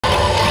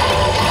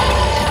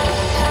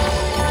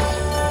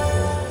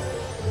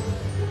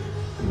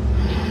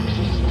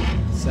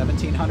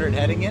500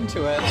 heading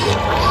into it.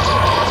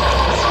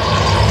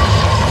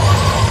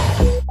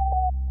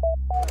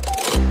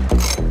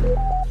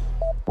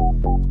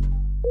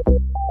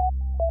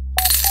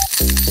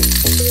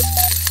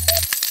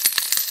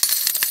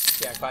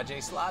 Jackpot J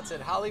slots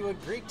at Hollywood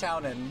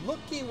Greektown, and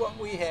looky what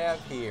we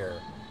have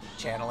here.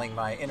 Channeling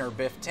my inner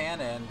Biff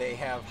Tannen, they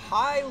have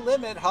high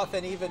limit Huff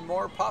and even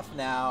more Puff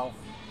now.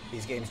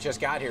 These games just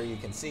got here. You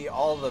can see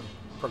all the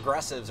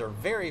progressives are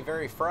very,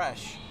 very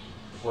fresh.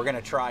 We're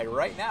gonna try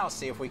right now,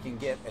 see if we can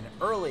get an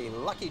early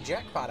lucky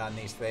jackpot on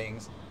these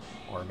things,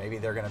 or maybe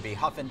they're gonna be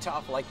Huff and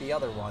tough like the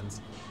other ones.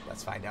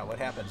 Let's find out what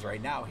happens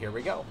right now. Here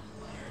we go.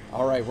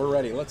 All right, we're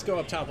ready. Let's go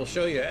up top. We'll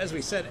show you, as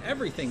we said,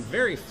 everything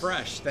very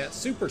fresh. That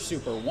super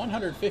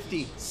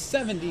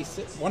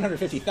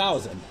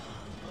 150,000,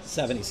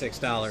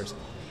 $76.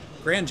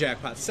 Grand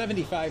jackpot,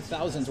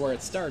 75,000 is where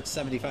it starts,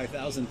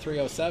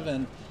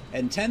 75,307,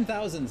 and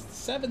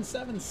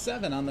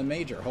 10,777 on the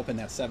major. Hoping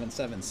that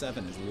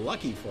 777 is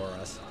lucky for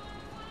us.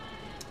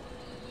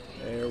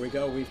 There we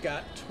go. We've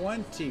got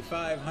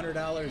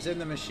 $2,500 in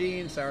the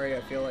machine. Sorry,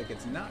 I feel like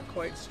it's not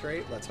quite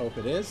straight. Let's hope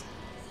it is.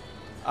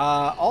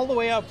 All the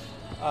way up,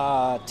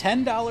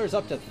 $10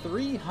 up to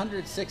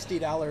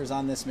 $360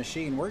 on this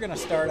machine. We're going to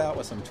start out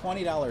with some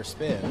 $20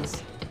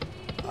 spins,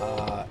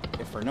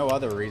 if for no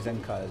other reason,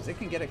 because it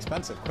can get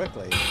expensive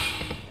quickly.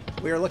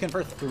 We are looking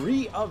for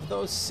 3 of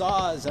those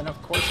saws, and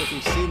of course, if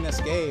you've seen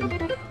this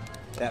game,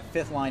 that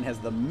 5th line has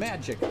the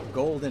magic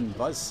golden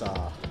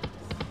buzzsaw,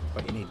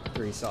 but you need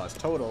 3 saws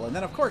total, and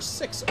then of course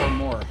 6 or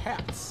more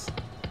hats.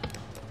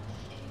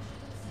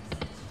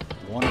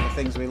 One of the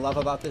things we love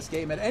about this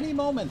game, at any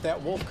moment that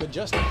wolf could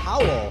just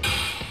howl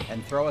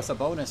and throw us a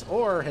bonus,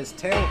 or his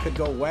tail could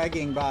go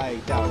wagging by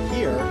down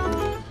here.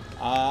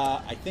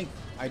 I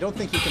don't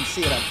think you can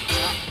see it up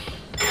top.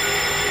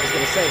 I was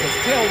going to say, his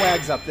tail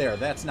wags up there.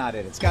 That's not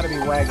it. It's got to be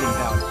wagging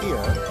down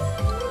here.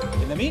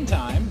 In the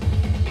meantime,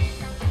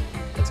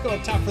 let's go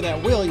up top for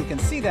that wheel. You can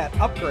see that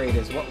upgrade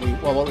is what we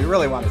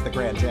really want is the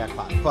grand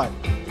jackpot, but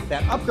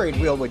that upgrade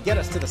wheel would get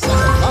us to the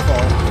 2nd level.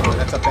 Oh,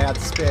 that's a bad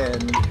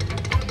spin.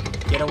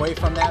 Get away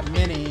from that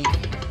mini.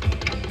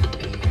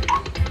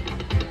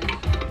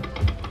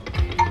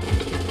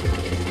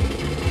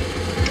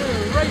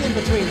 We're right in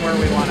between where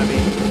we want to be.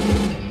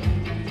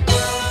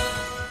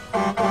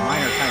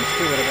 Minor times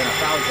 2 would have been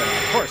 1,000. Of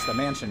course, the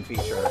mansion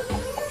feature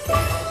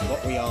is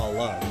what we all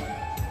love. All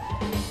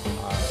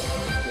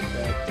right, get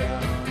that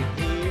down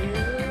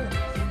here.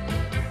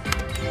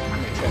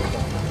 I'm gonna check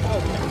that.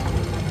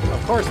 Okay.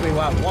 Of course, we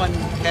want 1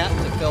 hat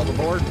to fill the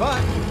board,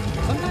 but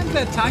sometimes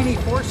that tiny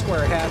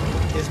 4-square hat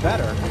is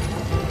better.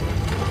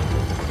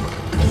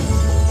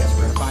 Guess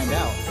we're gonna find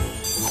out.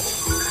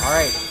 All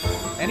right,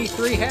 any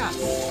 3 hats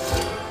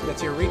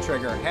gets your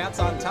retrigger. Hats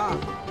on top.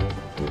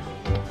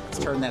 Let's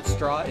turn that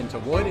straw into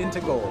wood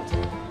into gold.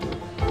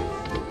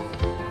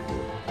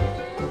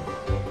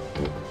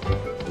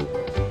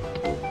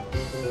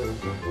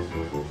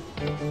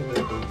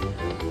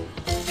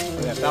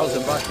 That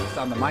 $1,000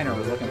 on the minor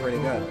was looking pretty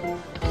good.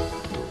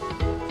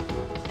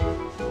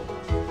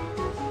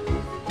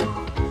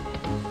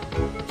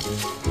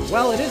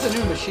 Well, it is a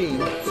new machine,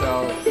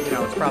 so, you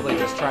know, it's probably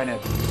just trying to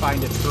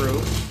find its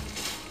groove.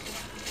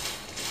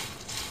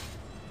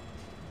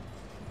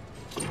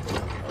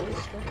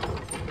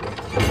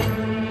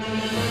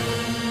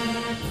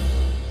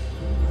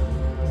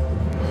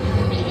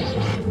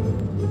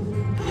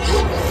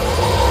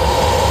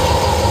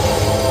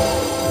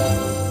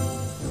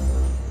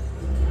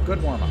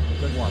 Good warm-up,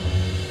 good warm-up.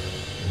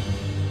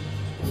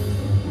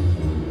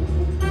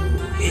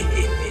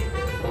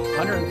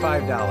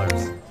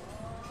 $105.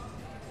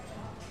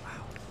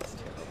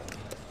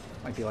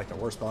 Might be like the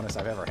worst bonus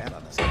I've ever had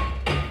on this game.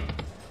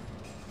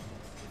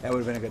 That would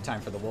have been a good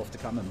time for the wolf to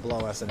come and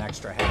blow us an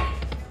extra hat.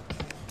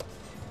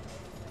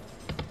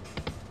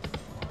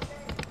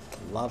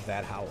 Love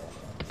that howl.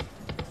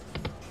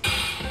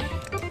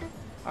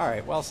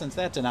 Alright, well, since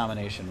that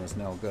denomination was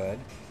no good,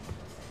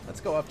 let's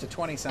go up to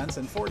 20 cents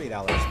and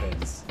 $40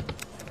 spins.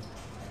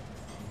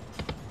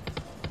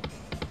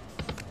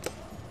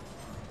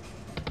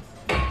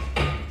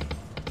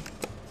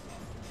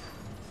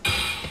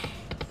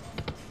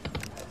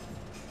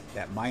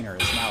 That minor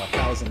is now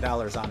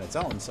 $1,000 on its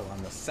own, so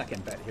on the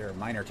 2nd bet here,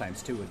 minor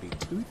times 2 would be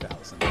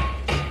 $2,000.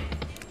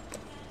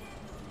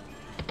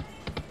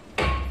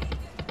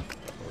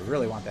 We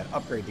really want that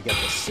upgrade to get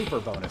the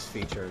super bonus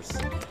features.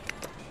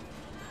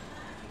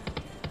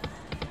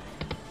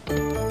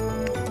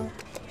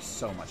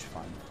 So much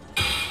fun.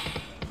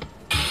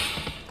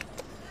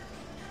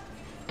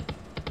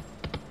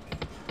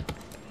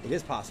 It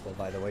is possible,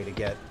 by the way, to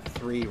get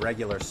 3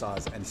 regular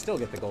saws and still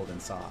get the golden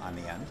saw on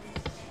the end.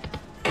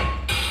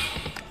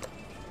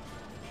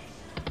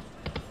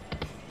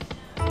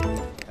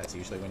 That's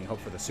usually when you hope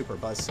for the super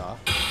buzz saw.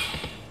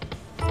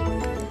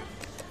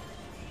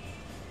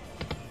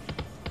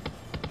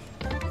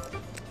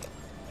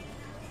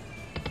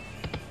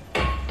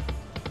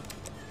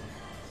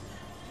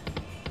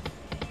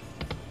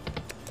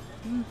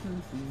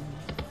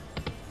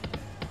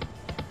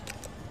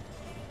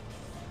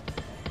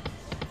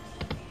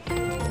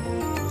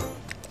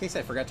 case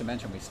I forgot to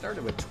mention, we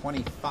started with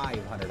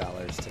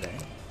 $2,500 today.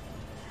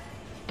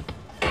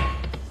 I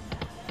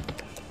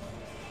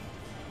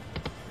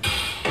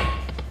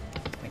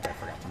think I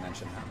forgot to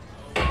mention that.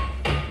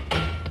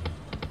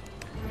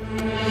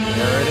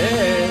 There it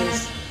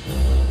is.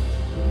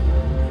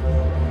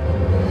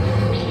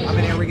 How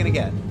many are we going to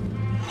get?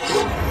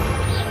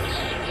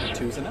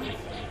 2's enough.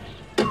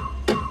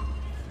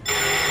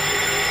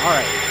 All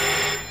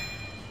right.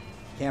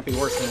 Can't be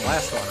worse than the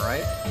last one,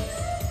 right?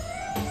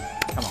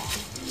 Come on.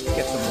 Let's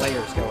get some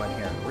layers going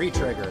here.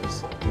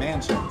 Re-triggers.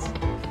 Mansions.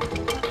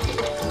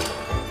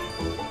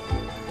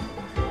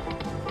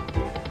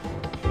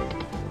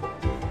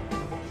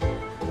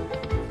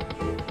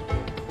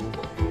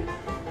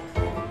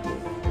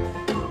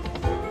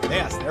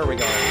 Yes, there we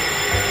go.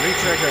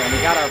 Re-trigger, and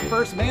we got our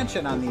first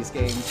mansion on these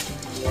games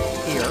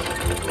here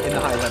in the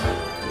high limit.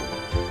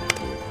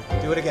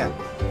 Do it again.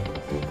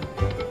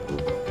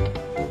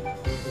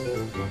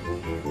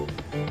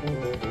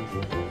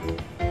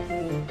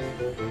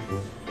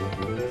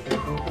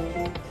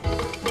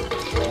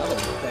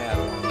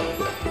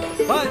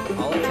 But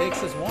all it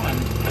takes is one.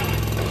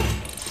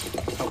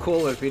 How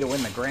cool would it be to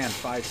win the grand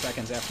 5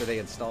 seconds after they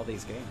install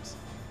these games?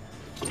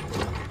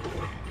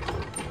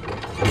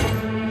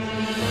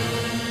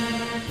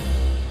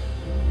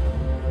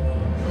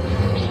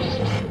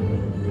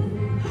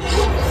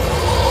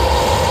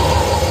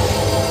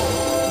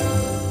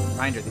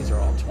 Reminder, these are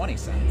all 20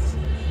 cents.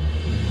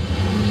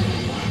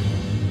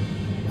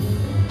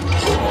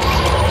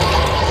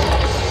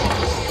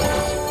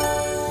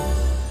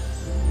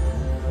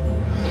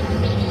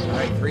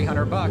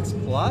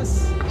 $300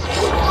 plus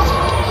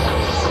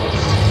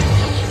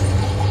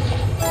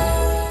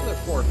another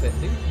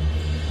 $450.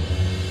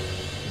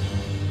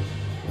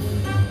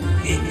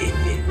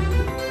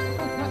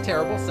 Not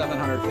terrible.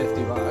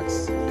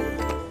 $750.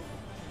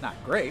 Not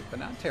great, but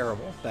not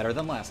terrible. Better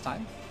than last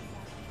time.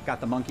 Got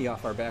the monkey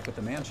off our back with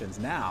the mansions.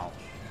 Now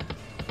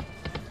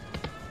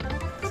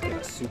let's get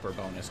a super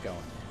bonus going.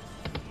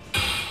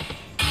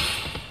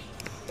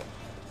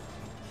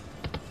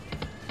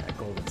 That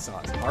golden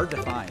saw is hard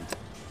to find.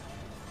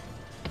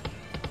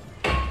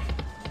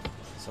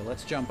 So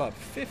let's jump up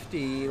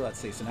 50. Let's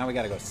see. So now we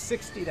got to go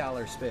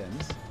 $60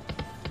 spins.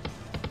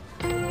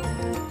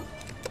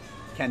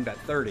 Can bet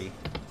 30.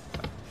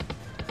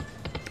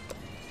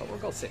 But we'll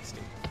go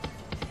 60.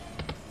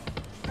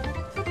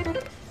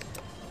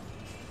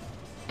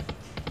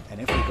 And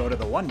if we go to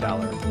the $1,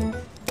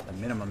 the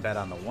minimum bet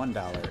on the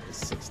 $1 is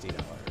 $60.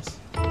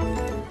 We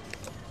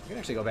can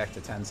actually go back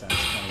to 10 cents,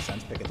 20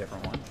 cents, pick a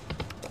different one.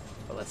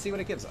 But let's see what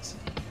it gives us.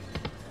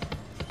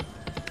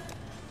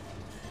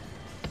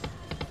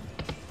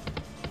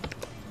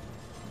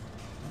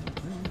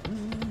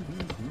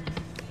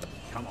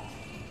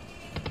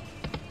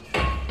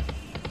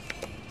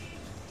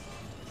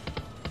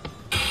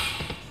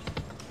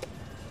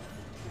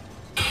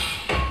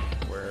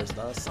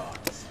 The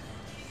sauce.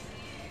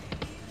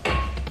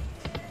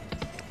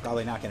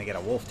 Probably not going to get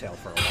a wolf tail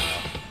for a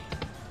while.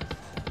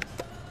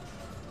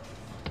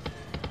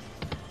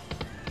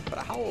 But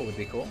a howl would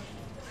be cool.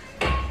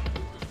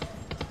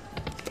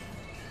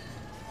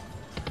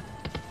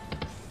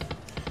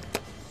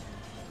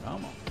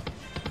 Come on.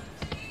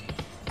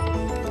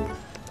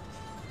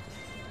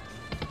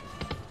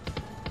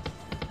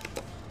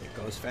 It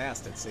goes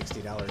fast at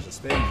 $60 a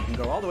spin. You can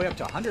go all the way up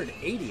to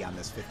 $180 on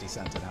this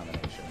 50-cent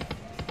denomination.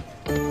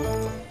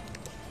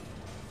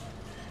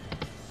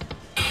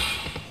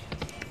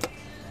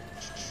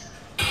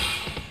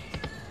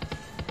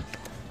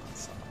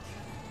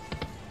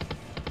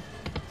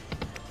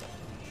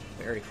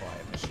 Very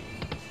quiet machine.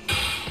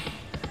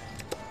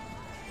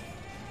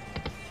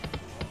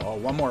 Oh,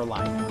 one more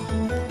line now.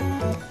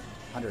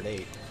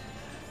 108.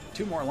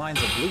 2 more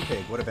lines of blue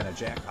pig would have been a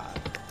jackpot.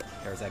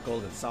 There's that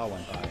golden saw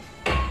went by.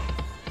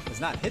 Has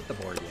not hit the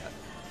board yet.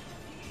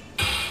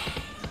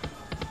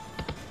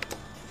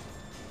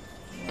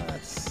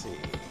 Let's see.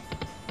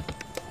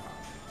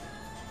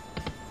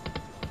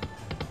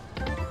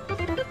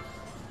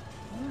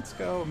 Let's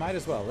go. Might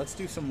as well. Let's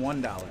do some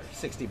 $1.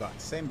 $60.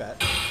 Same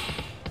bet.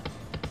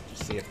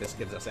 Just see if this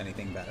gives us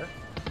anything better.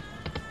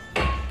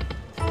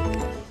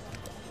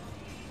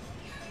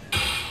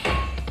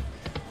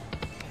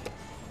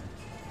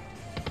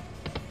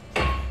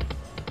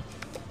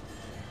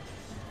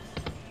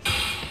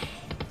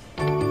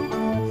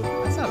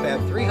 That's not bad.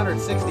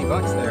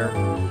 $360 there.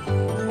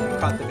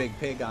 Caught the big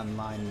pig on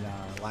line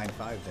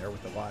 5 there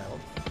with the wild.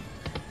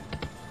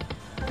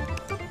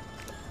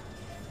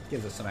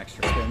 Gives us some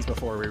extra spins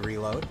before we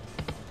reload.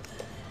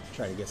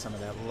 Try to get some of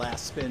that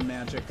last spin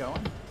magic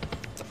going.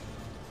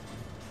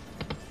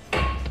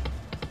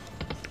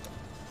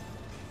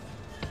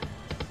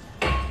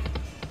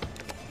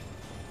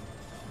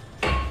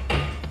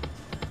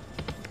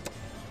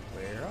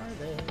 Where are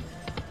they?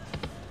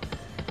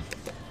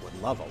 Would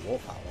love a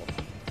wolf howl.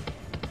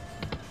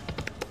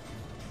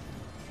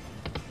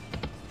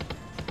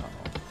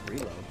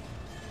 Reload.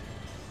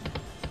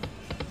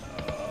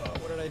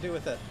 What did I do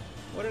with it?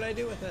 What did I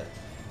do with it?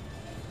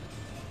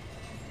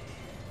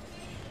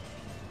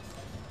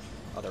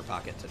 other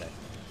pocket today.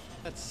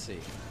 Let's see.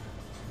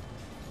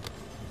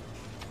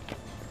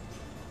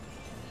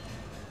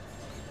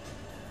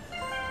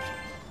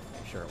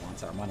 Make sure it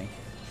wants our money.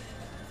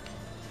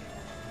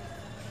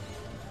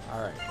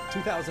 All right,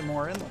 2,000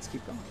 more in. Let's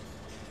keep going.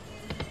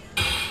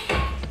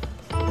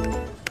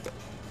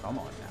 Come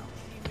on now.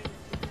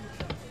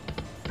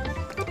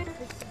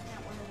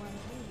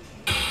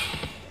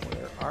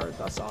 Where are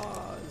the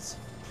saws?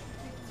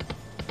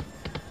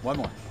 One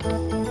more.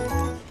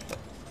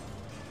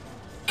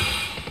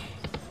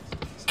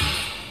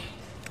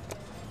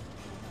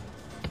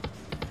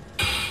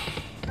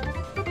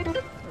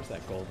 There's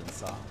that golden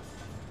saw.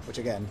 Which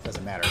again,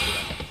 doesn't matter if you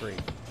don't have 3.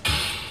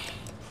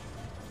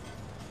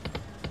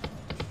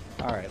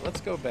 Alright,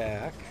 let's go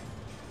back.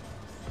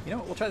 You know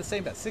what, we'll try the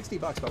same bet. 60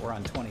 bucks, but we're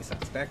on 20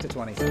 cents. Back to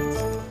 20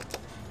 cents.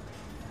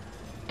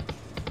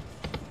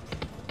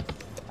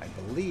 I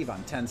believe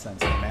on 10 cents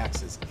the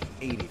max is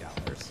 $80.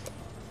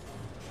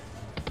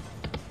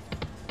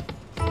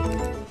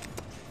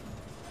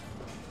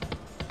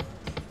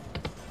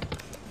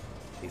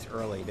 These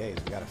early days,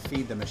 we gotta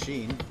feed the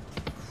machine.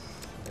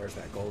 There's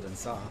that golden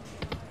saw.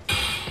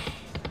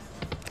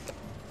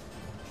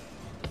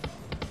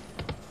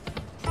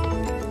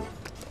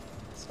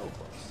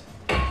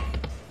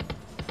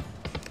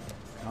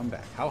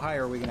 Back. How high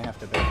are we going to have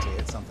to bet to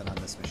hit something on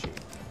this machine?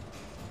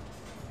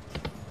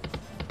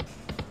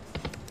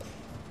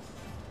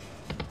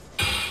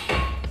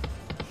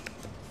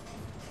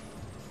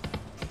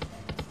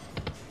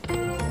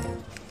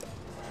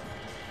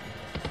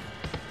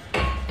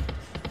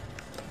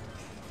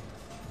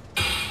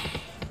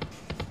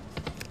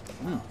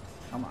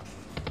 Come on.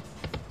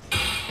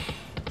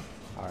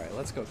 All right,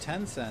 let's go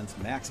 10 cents.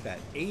 Max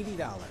bet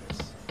 $80.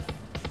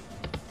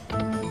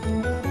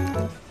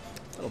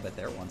 A little bit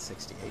there,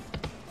 168.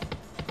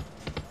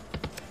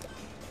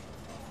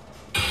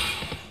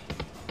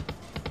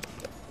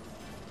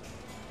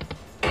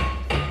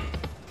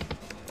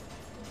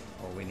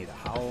 Oh, we need a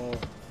howl.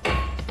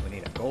 We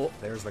need a gold.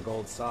 There's the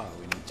gold saw.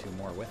 We need 2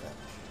 more with it.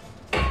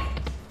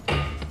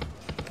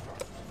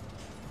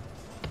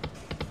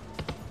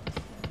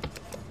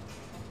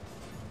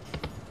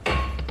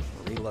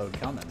 Reload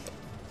coming.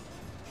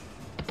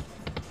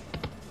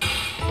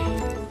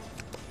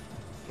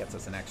 Gets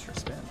us an extra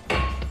spin.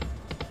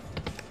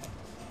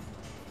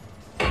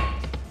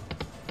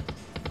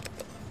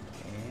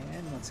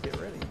 Let's get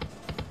ready.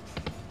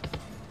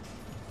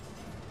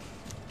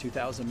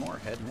 2,000 more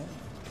heading in.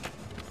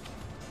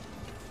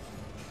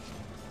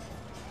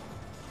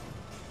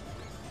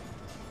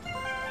 You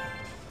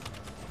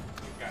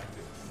got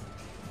this.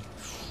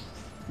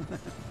 You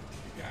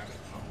got it.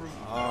 I'm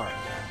rooting. All right.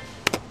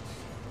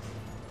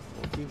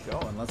 We'll keep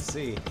going. Let's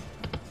see.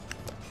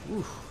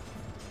 Oof.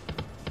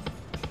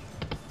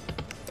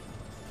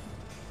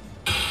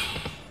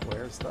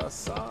 Where's the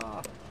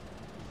saw?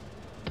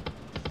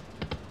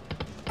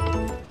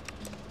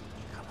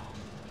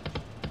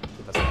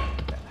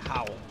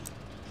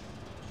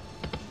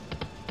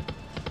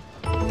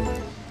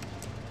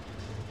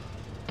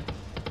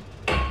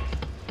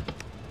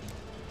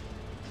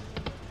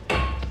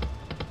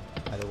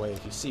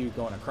 If you see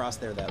going across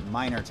there, that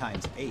minor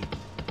times 8,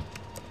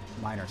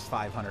 minor's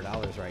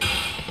 $500 right now.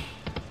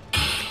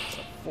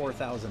 So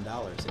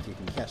 $4,000 if you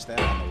can catch that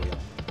on the wheel.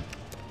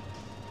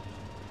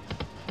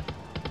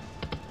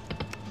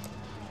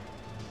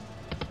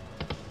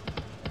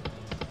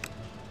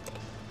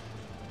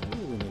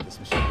 Ooh, we need this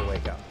machine to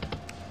wake up.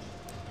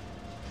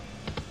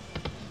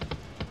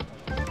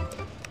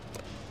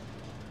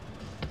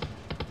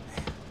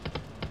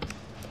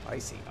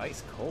 Icy,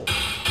 ice cold.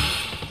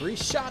 3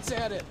 shots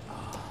at it.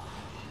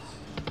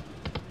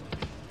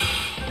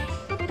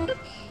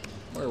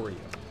 Where were you?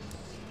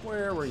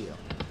 Where were you?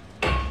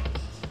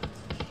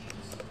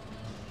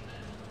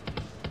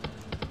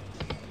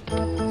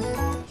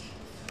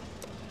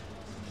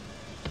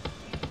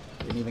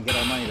 Didn't even get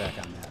our money back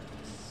on that.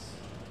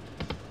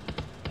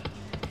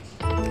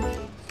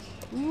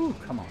 Ooh,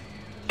 come on.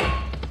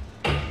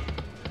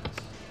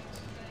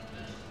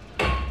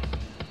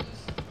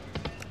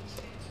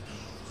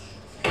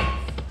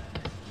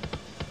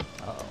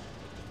 Uh-oh.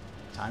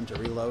 Time to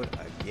reload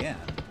again.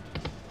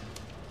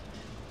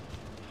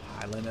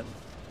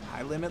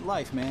 High limit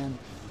life, man.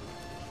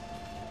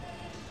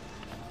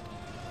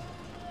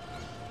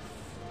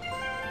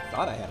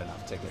 Thought I had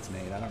enough tickets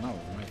made. I don't know.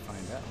 We might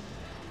find out.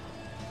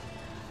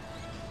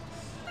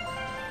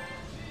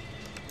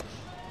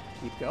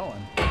 Keep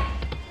going.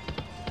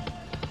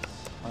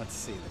 Let's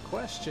see. The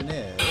question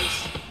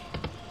is,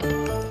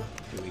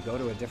 do we go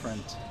to a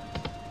different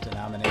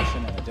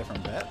denomination and a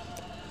different bet?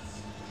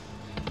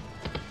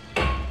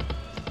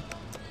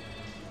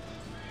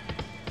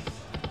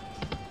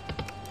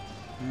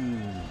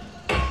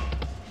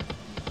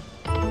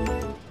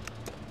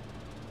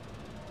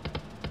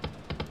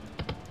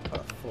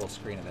 Full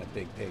screen of that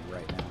big pig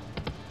right now.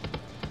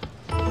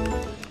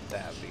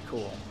 That would be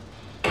cool.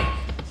 You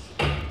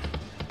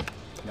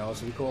know what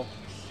else would be cool?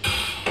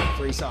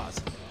 3 saws.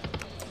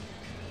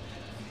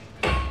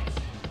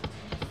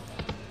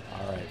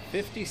 Alright,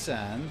 50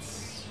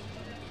 cents.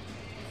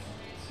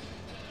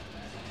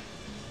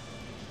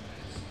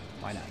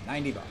 Why not?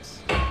 90 bucks.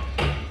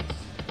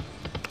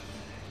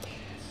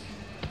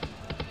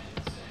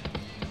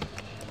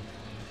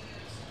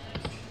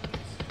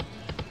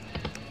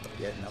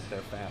 Getting up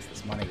there fast.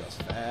 This money goes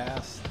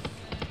fast.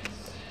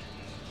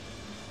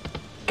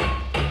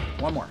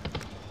 One more.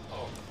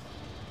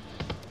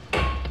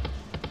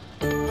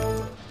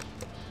 In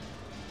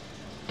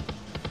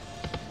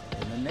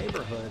the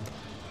neighborhood.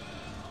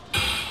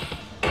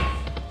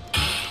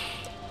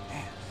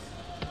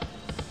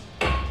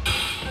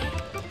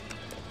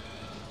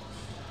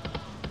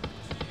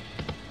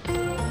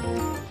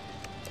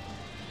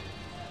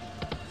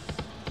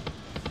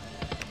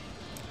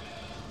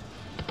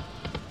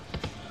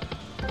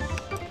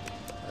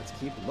 Let's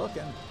keep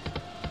looking.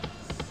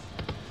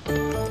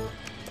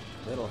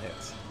 Little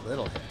hits.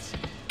 Little hits.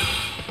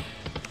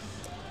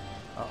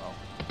 Uh-oh.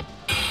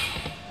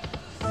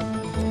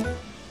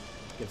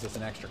 Gives us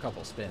an extra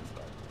couple spins,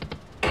 but...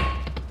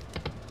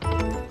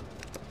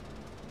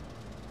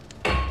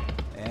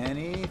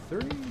 Any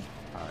three?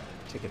 All right,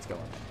 tickets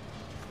going.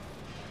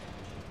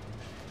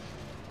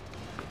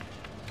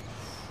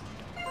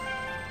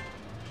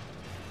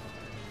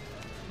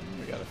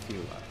 We got a few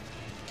left.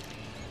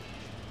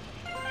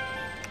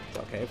 It's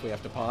okay if we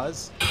have to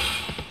pause.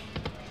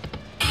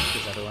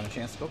 Gives everyone a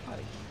chance to go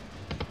potty.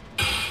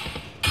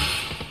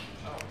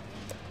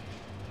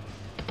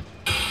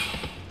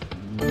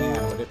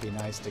 Man, would it be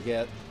nice to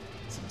get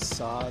some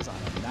saws on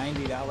a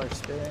 $90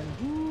 spin.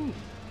 Woo.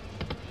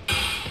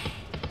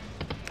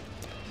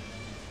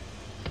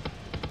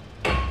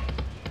 Come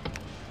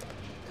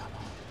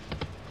on.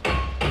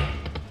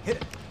 Hit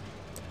it.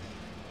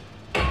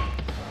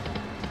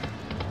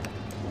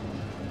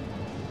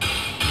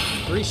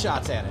 Three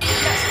shots at it.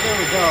 Yes, there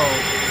we go.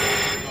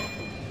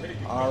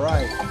 All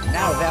right.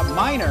 Now that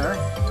minor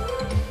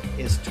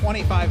is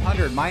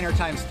 2,500. Minor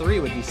times 3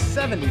 would be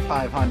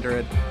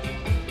 7,500.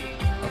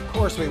 Of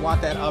course, we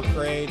want that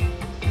upgrade.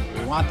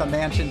 We want the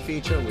mansion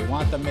feature. We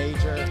want the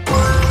major.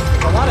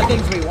 There's a lot of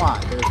things we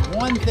want. There's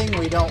one thing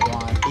we don't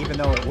want, even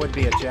though it would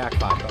be a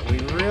jackpot, but we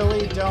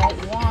really don't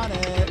want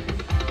it.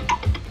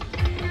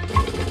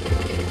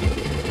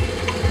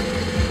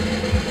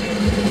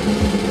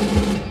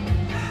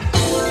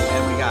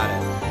 And we got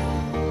it.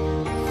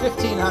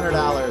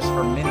 $1,500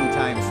 for mini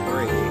times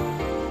 3.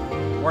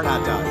 We're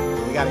not done.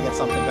 We got to get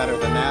something better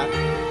than that.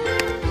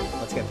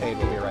 Let's get paid.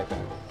 We'll be right back.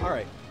 All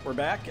right, we're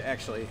back.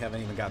 Actually,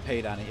 haven't even got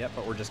paid on it yet,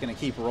 but we're just going to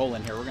keep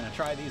rolling here. We're going to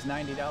try these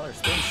 $90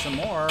 spins some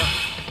more.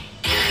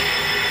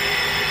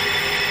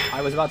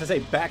 I was about to say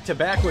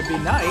back-to-back would be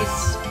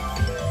nice.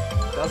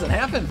 Doesn't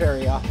happen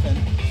very often.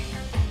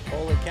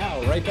 Holy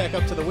cow, right back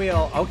up to the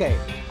wheel. Okay,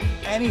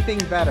 anything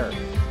better.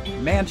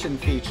 Mansion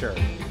feature.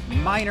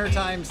 Minor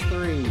times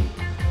 3.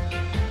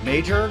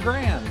 Major or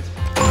grand?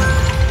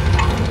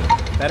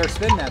 Better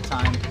spin that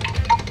time.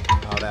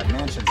 Oh, that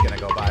mansion's gonna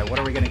go by. What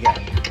are we gonna get?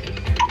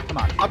 Come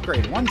on,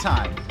 upgrade one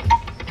time.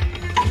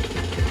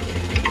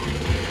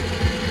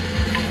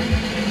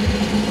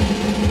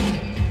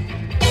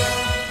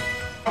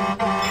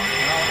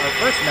 Well, our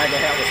first mega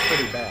hat was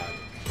pretty bad.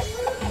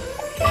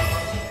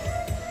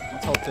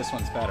 Let's hope this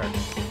one's better.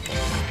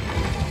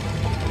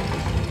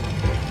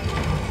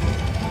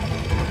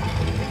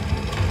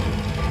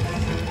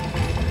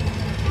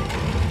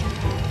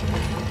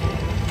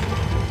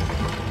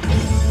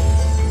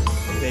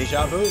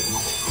 Deja vu.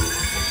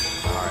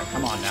 All right,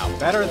 come on now.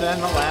 Better than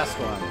the last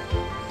one.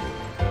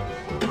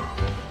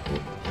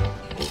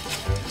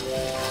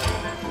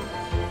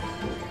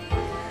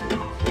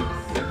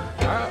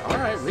 All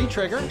right,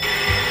 re-trigger. 2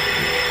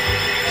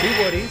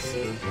 woodies.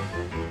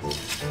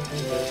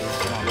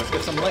 Come on, let's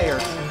get some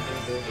layers.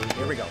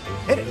 Here we go.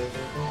 Hit it.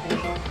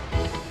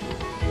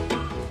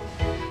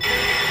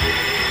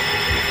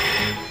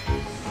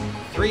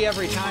 Three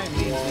every time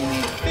means we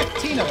need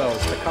 15 of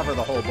those to cover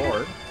the whole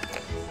board.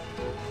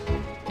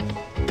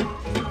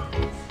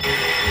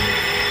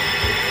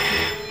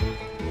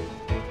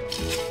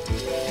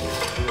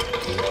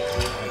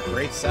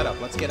 Great setup.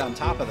 Let's get on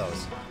top of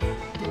those.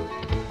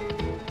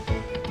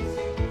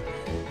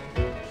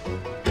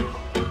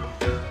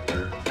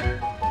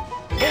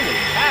 Holy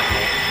cow!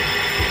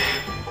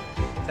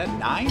 Is that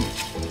 9?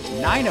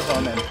 9 of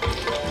them and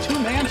 2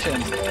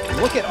 mansions.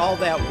 Look at all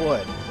that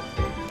wood.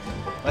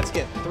 Let's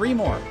get 3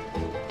 more.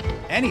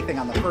 Anything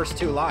on the first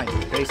 2 lines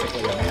is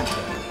basically a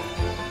mansion.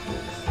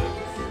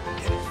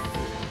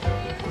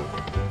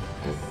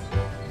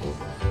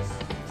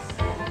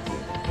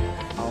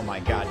 Oh my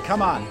god,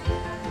 come on.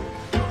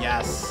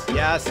 Yes,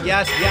 yes,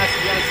 yes, yes,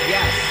 yes,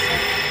 yes.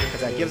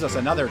 Because that gives us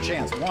another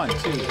chance. 1, 2,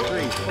 3,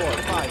 4,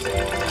 5, 6.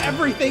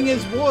 Everything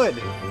is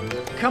wood.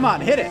 Come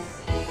on, hit it.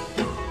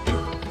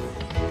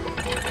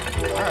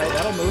 All right,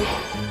 that'll move.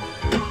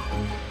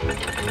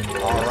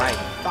 All right,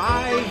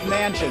 5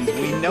 mansions.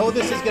 We know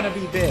this is going to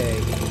be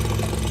big.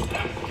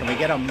 Can we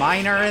get a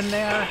minor in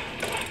there?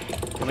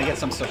 Can we get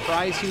some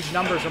surprise huge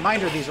numbers?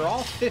 Reminder, these are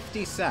all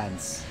 50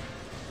 cents.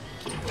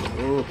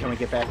 Ooh, can we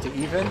get back to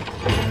even?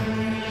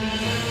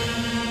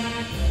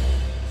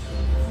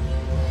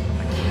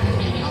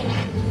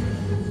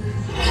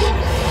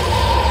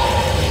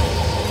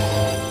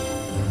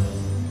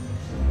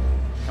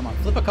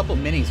 Flip a couple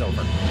minis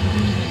over.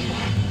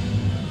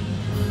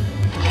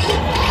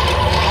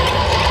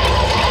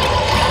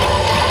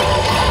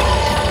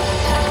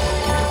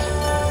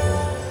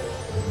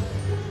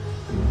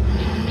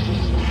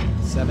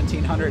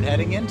 $1,700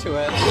 heading into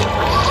it.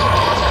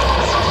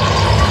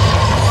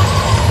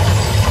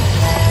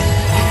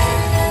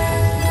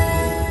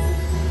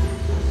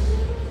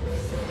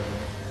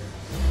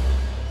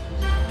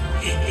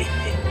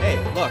 Hey,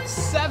 look,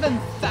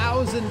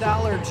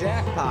 $7,000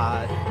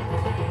 jackpot.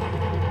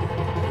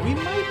 We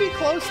might be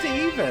close to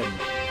even.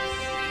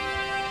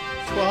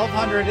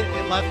 1,200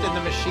 left in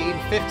the machine,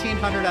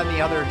 1,500 on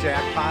the other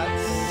jackpot,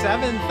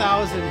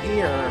 7,000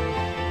 here.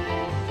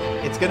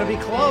 It's gonna be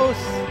close.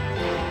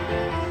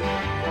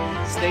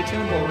 Stay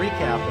tuned, we'll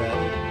recap it.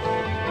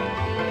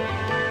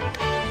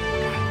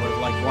 Would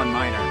have liked one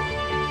minor.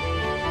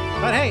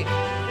 But hey,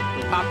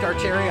 we popped our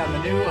cherry on the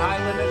new high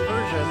limit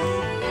version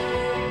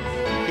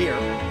here.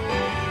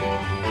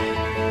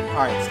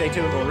 All right, stay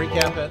tuned, we'll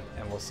recap it,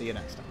 and we'll see you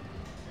next time.